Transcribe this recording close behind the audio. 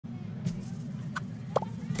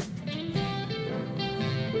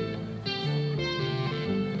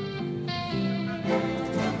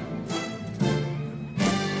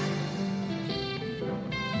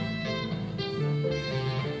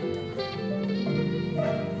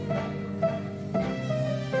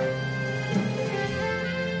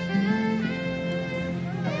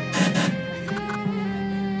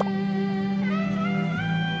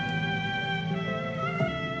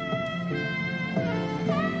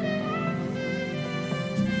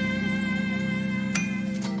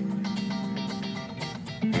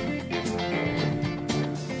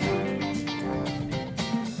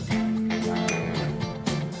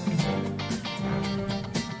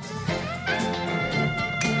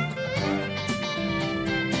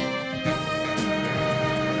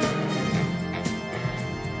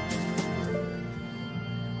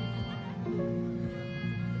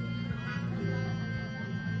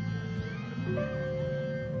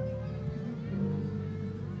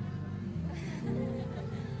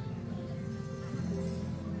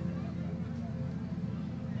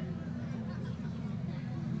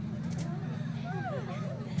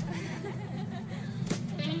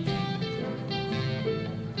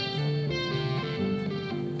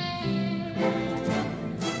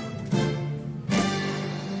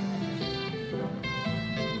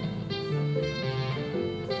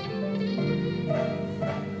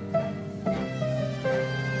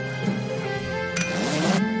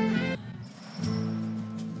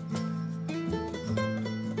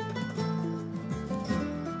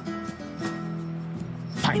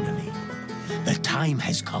time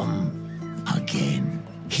has come. Again,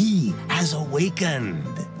 he has awakened.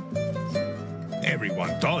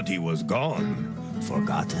 Everyone thought he was gone,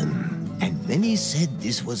 forgotten, and many said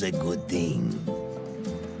this was a good thing.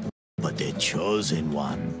 But the chosen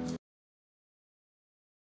one...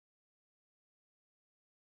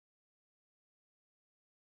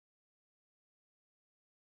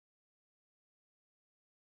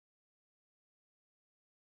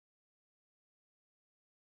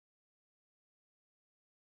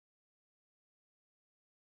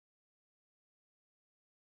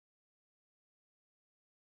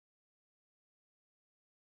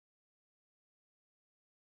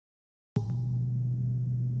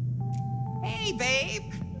 Hey,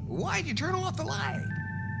 babe! Why'd you turn off the light?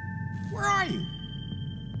 Where are you?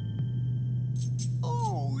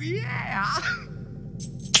 Oh, yeah!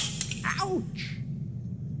 Ouch!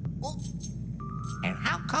 Well, and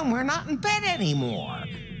how come we're not in bed anymore?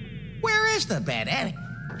 Where is the bed,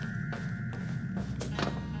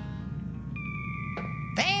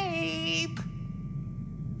 Babe!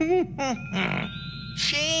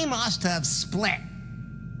 She must have split.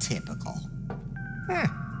 Typical. Huh.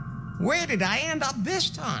 Where did I end up this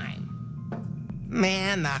time?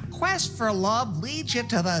 Man, the quest for love leads you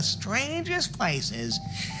to the strangest places.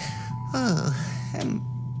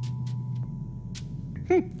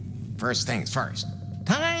 First things first.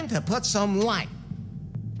 Time to put some light.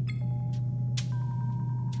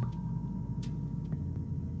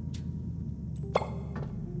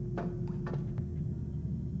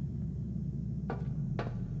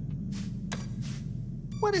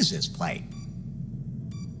 What is this plate?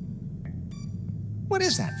 What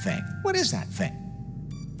is that thing? What is that thing?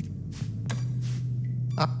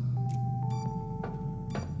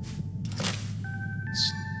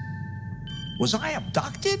 Was I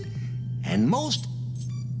abducted? And most...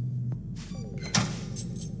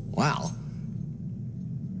 Well...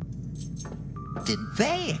 Did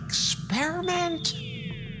they experiment?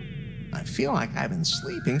 I feel like I've been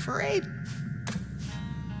sleeping for 8...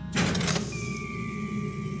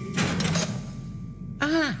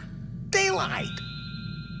 Ah! Daylight!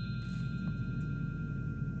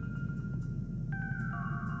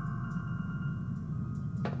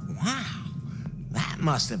 Wow, that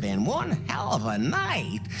must have been one hell of a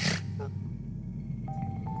night.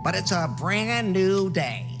 But it's a brand new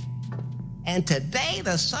day. And today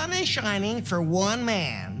the sun is shining for one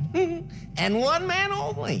man. And one man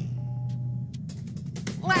only.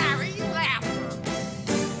 Larry Laffer.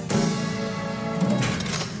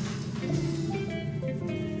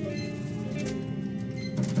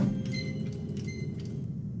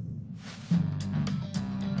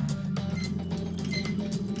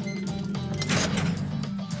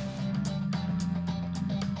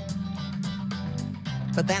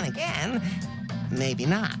 But then again, maybe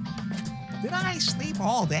not. Did I sleep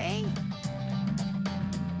all day?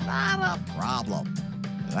 Not a problem.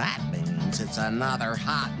 That means it's another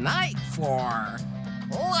hot night for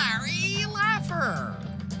Larry Laffer.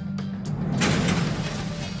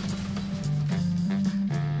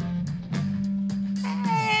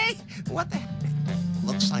 Hey, what the heck?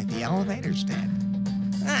 Looks like the elevator's dead.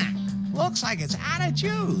 Looks like it's out of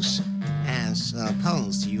juice, as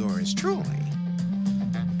opposed to yours truly.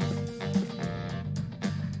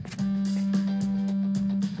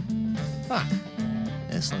 Huh.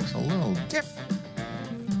 This looks a little different.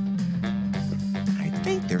 I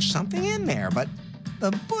think there's something in there, but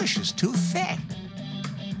the bush is too thick.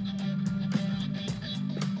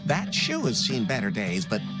 That shoe has seen better days,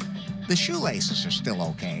 but the shoelaces are still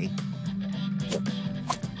okay.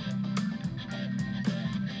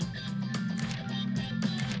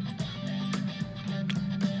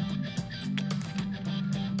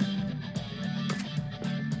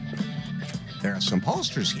 There are some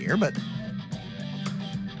posters here, but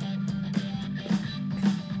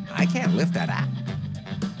I can't lift that up.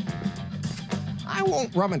 I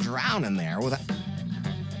won't rummage around in there with a...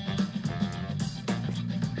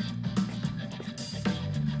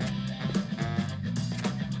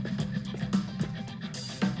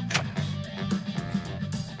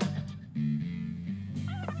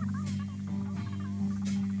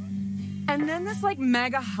 And then this, like,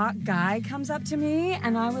 mega hot guy comes up to me,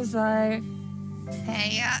 and I was like...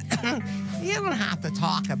 Hey, you don't have to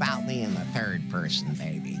talk about me in the third person,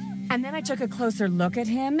 baby. And then I took a closer look at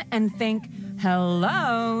him and think,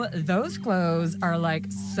 hello, those clothes are, like,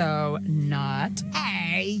 so not.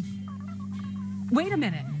 Hey! Wait a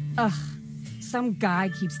minute. Ugh, some guy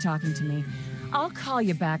keeps talking to me. I'll call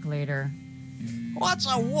you back later. What's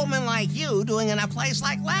a woman like you doing in a place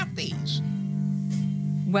like Lefty's?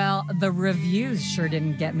 Well, the reviews sure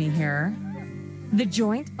didn't get me here. The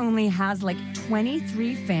joint only has like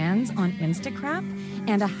 23 fans on Instacrap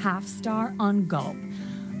and a half star on Gulp.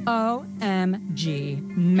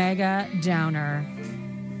 OMG, mega downer.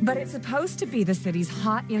 But it's supposed to be the city's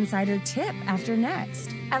hot insider tip after Next.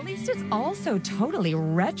 At least it's also totally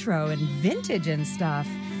retro and vintage and stuff.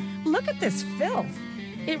 Look at this filth.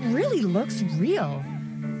 It really looks real.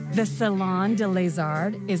 The Salon de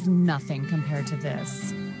Lézard is nothing compared to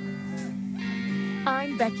this.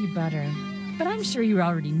 I'm Becky Butter, but I'm sure you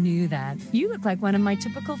already knew that. You look like one of my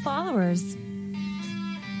typical followers.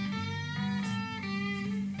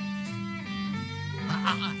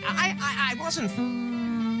 I wasn't...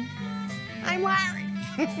 I'm Larry.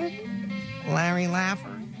 Larry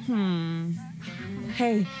Laffer.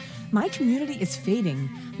 Hey, my community is fading.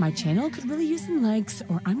 My channel could really use some likes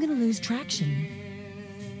or I'm gonna lose traction.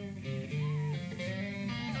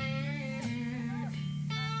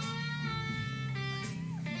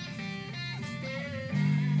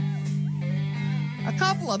 A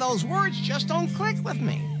couple of those words just don't click with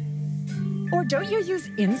me. Or don't you use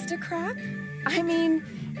Instacrap? I mean,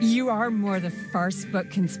 you are more the farce book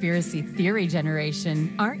conspiracy theory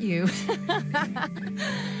generation, aren't you?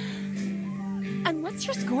 And what's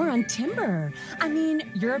your score on Timber? I mean,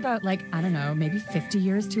 you're about like, I don't know, maybe 50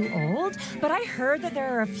 years too old, but I heard that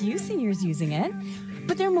there are a few seniors using it.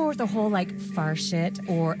 But they're more the whole like far shit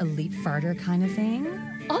or elite farter kind of thing.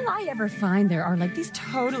 All I ever find there are like these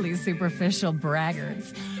totally superficial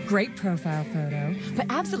braggarts. Great profile photo, but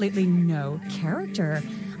absolutely no character.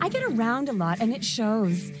 I get around a lot and it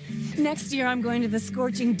shows. Next year I'm going to the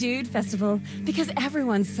Scorching Dude Festival because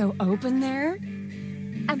everyone's so open there.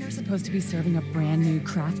 And they're supposed to be serving a brand new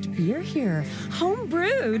craft beer here. Home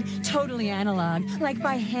brewed, totally analog, like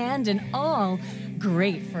by hand and all.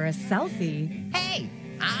 Great for a selfie. Hey,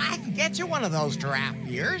 I can get you one of those draft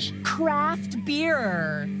beers. Craft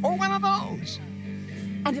beer. Or one of those.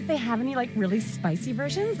 And if they have any like really spicy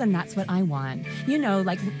versions, then that's what I want. You know,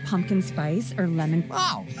 like pumpkin spice or lemon.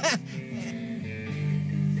 Oh.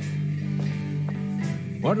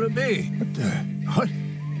 What'll it be? What?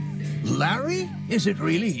 Larry? Is it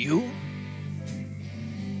really you?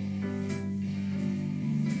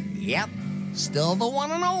 Yep. Still the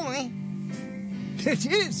one and only. It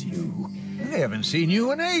is you. I haven't seen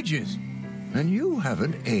you in ages. And you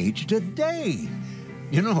haven't aged a day.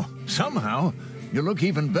 You know, somehow, you look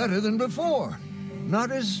even better than before. Not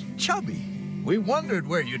as chubby. We wondered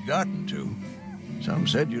where you'd gotten to. Some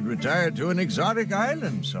said you'd retired to an exotic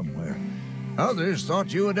island somewhere. Others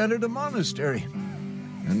thought you had entered a monastery.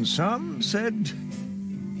 And some said...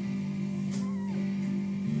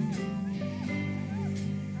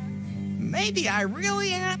 Maybe I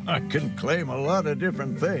really am. I can claim a lot of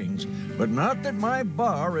different things, but not that my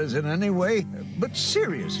bar is in any way... But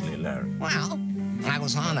seriously, Larry. Well, I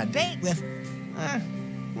was on a date with...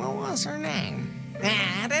 what was her name?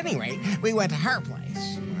 At any rate, we went to her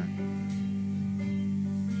place.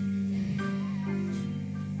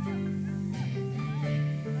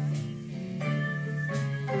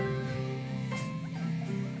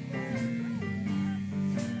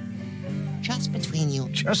 Just between you.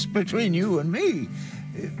 Just between you and me.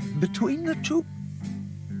 Between the two.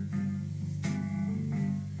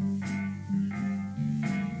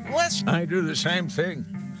 Listen. I do the same thing.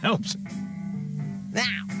 Helps.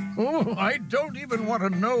 Now. Oh, I don't even want to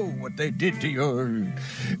know what they did to your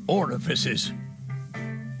orifices.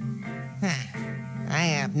 I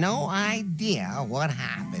have no idea what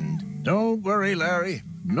happened. Don't worry, Larry.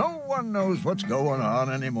 No one knows what's going on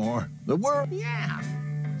anymore. The world... Yeah.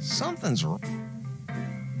 Something's wrong.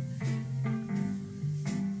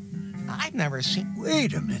 I've never seen...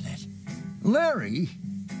 Wait a minute. Larry,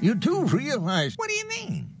 you do realize... What do you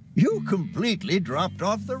mean? You completely dropped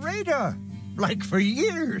off the radar. Like for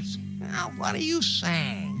years. Now, what are you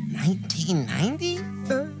saying? 1990?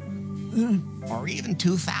 Or even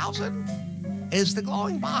 2000? Is the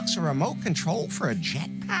glowing box a remote control for a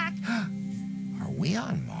jetpack? Are we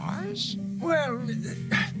on Mars? Well,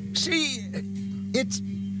 see, it's...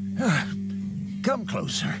 come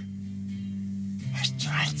closer.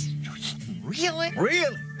 Really?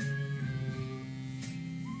 Really?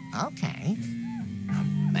 Okay.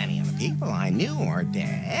 Many of the people I knew are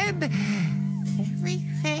dead.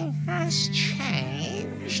 Everything has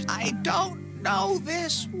changed. I don't know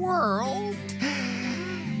this world.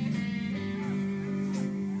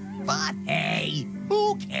 But hey,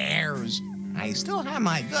 who cares? I still have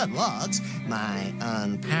my good looks, my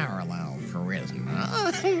unparalleled charisma,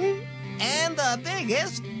 and the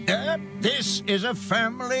biggest... This is a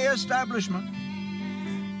family establishment.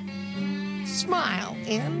 smile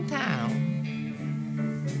in town.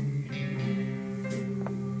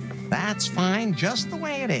 That's fine just the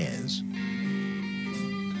way it is.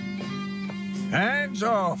 Hands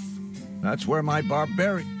off. That's where my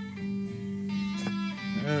barbarian...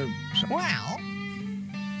 Well,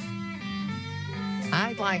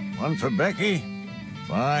 I'd like... One for Becky?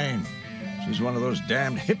 Fine. She's one of those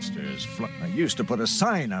damned hipsters. I used to put a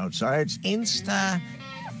sign outside. Insta...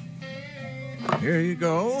 Here you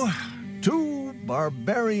go. 2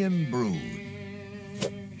 Barbarian Brood.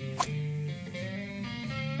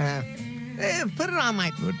 Put it on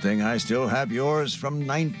my... Good thing I still have yours from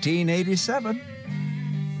 1987.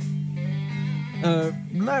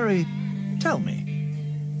 Larry, tell me.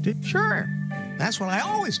 Sure. That's what I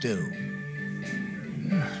always do.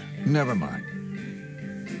 Never mind.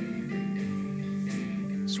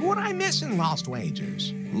 So what I miss in Lost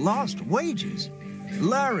Wages? Lost wages?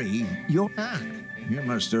 Larry, you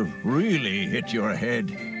must have really hit your head.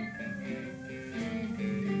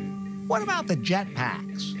 What about the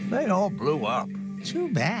jetpacks? They all blew up. Too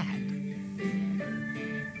bad.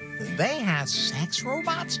 They have sex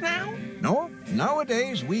robots now? No,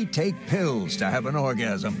 nowadays we take pills to have an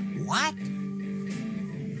orgasm. What?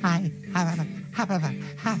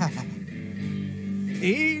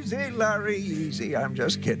 Easy, Larry, easy. I'm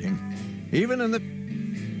just kidding. Even in the...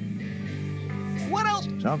 What else?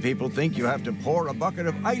 Some people think you have to pour a bucket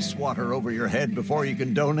of ice water over your head before you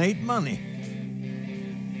can donate money.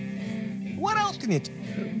 What else can you...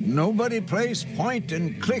 Nobody plays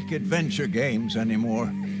point-and-click adventure games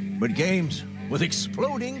anymore, but games with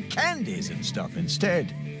exploding candies and stuff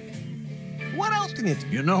instead. What else can you...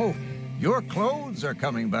 You know, your clothes are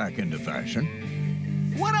coming back into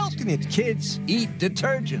fashion. What else can you... Kids eat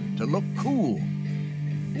detergent to look cool.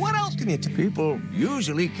 What else can you... People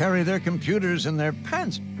usually carry their computers in their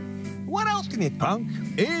pants. What else can you... Punk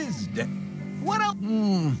is dead. What else...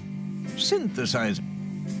 Synthesizer.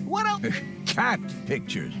 What else... Cat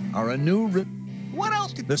pictures are a new... What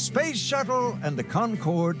else can... The space shuttle and the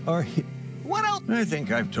Concorde are hit. What else... I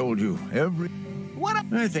think I've told you every... What else...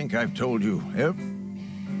 I think I've told you every...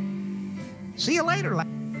 See you later,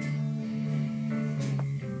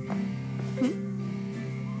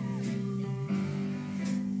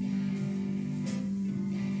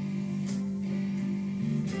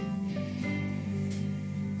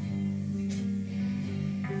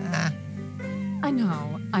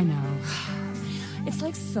 I know. It's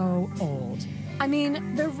like so old. I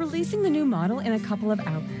mean, they're releasing the new model in a couple of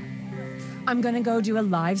hours. I'm gonna go do a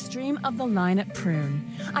live stream of the line at Prune.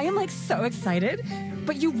 I am like so excited,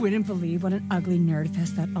 but you wouldn't believe what an ugly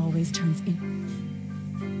nerdfest that always turns in.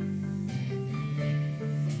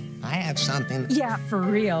 I have something... Yeah, for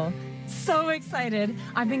real. So excited.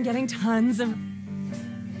 I've been getting tons of...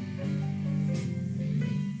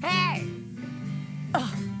 Hey!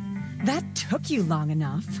 Oh, that took you long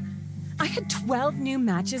enough. I had 12 new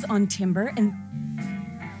matches on Timber and...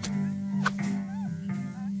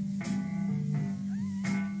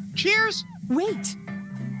 Cheers! Wait!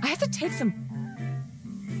 I have to take some...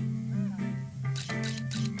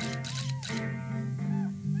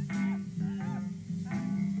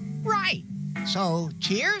 Right. So,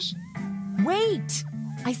 cheers? Wait!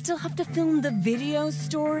 I still have to film the video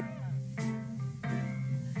story.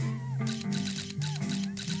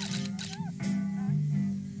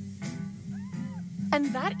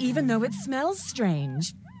 And that even though it smells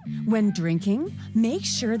strange. When drinking, make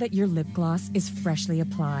sure that your lip gloss is freshly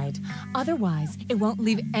applied. Otherwise, it won't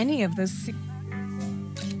leave any of those...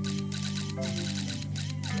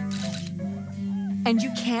 And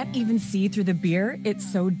you can't even see through the beer, it's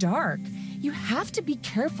so dark. You have to be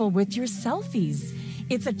careful with your selfies.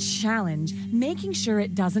 It's a challenge, making sure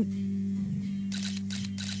it doesn't...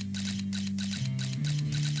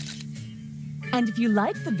 And if you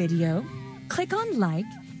like the video, click on like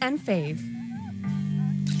and fave.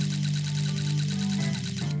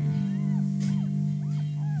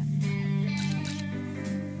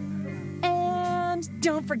 And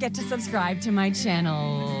don't forget to subscribe to my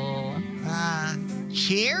channel.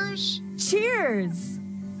 Cheers? Cheers!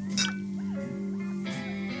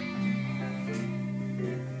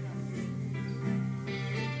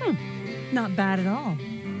 Not bad at all.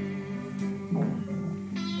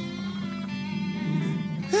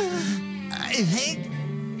 I think...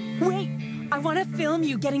 Wait, I want to film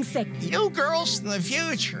you getting sick. You girls in the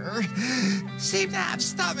future seem to have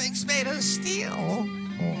stomachs made of steel.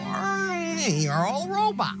 Or you're all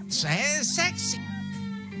robots, sexy.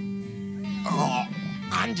 Oh,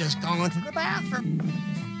 I'm just going to the bathroom.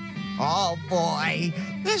 Oh, boy.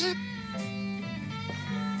 This is...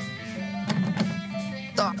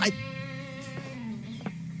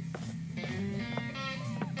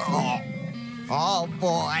 Oh,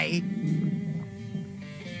 boy.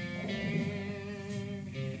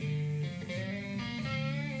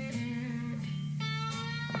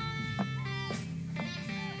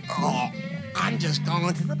 Oh, I'm just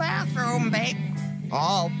going to the bathroom, babe.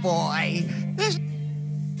 Oh, boy. This...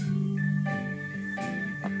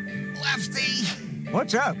 Lefty.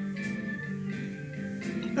 What's up?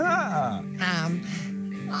 Ah.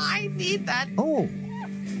 I need that... Oh.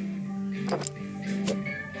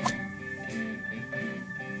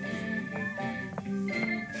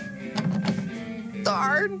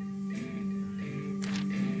 Darn.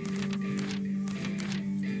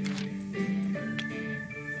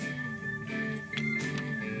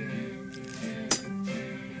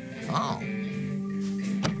 Oh.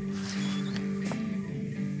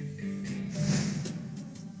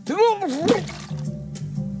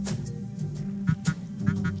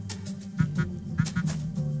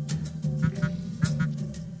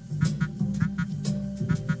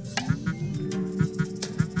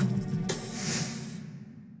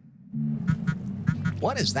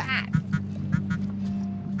 What is that?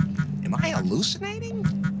 Am I hallucinating?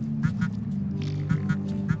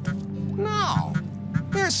 No.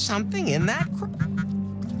 There's something in that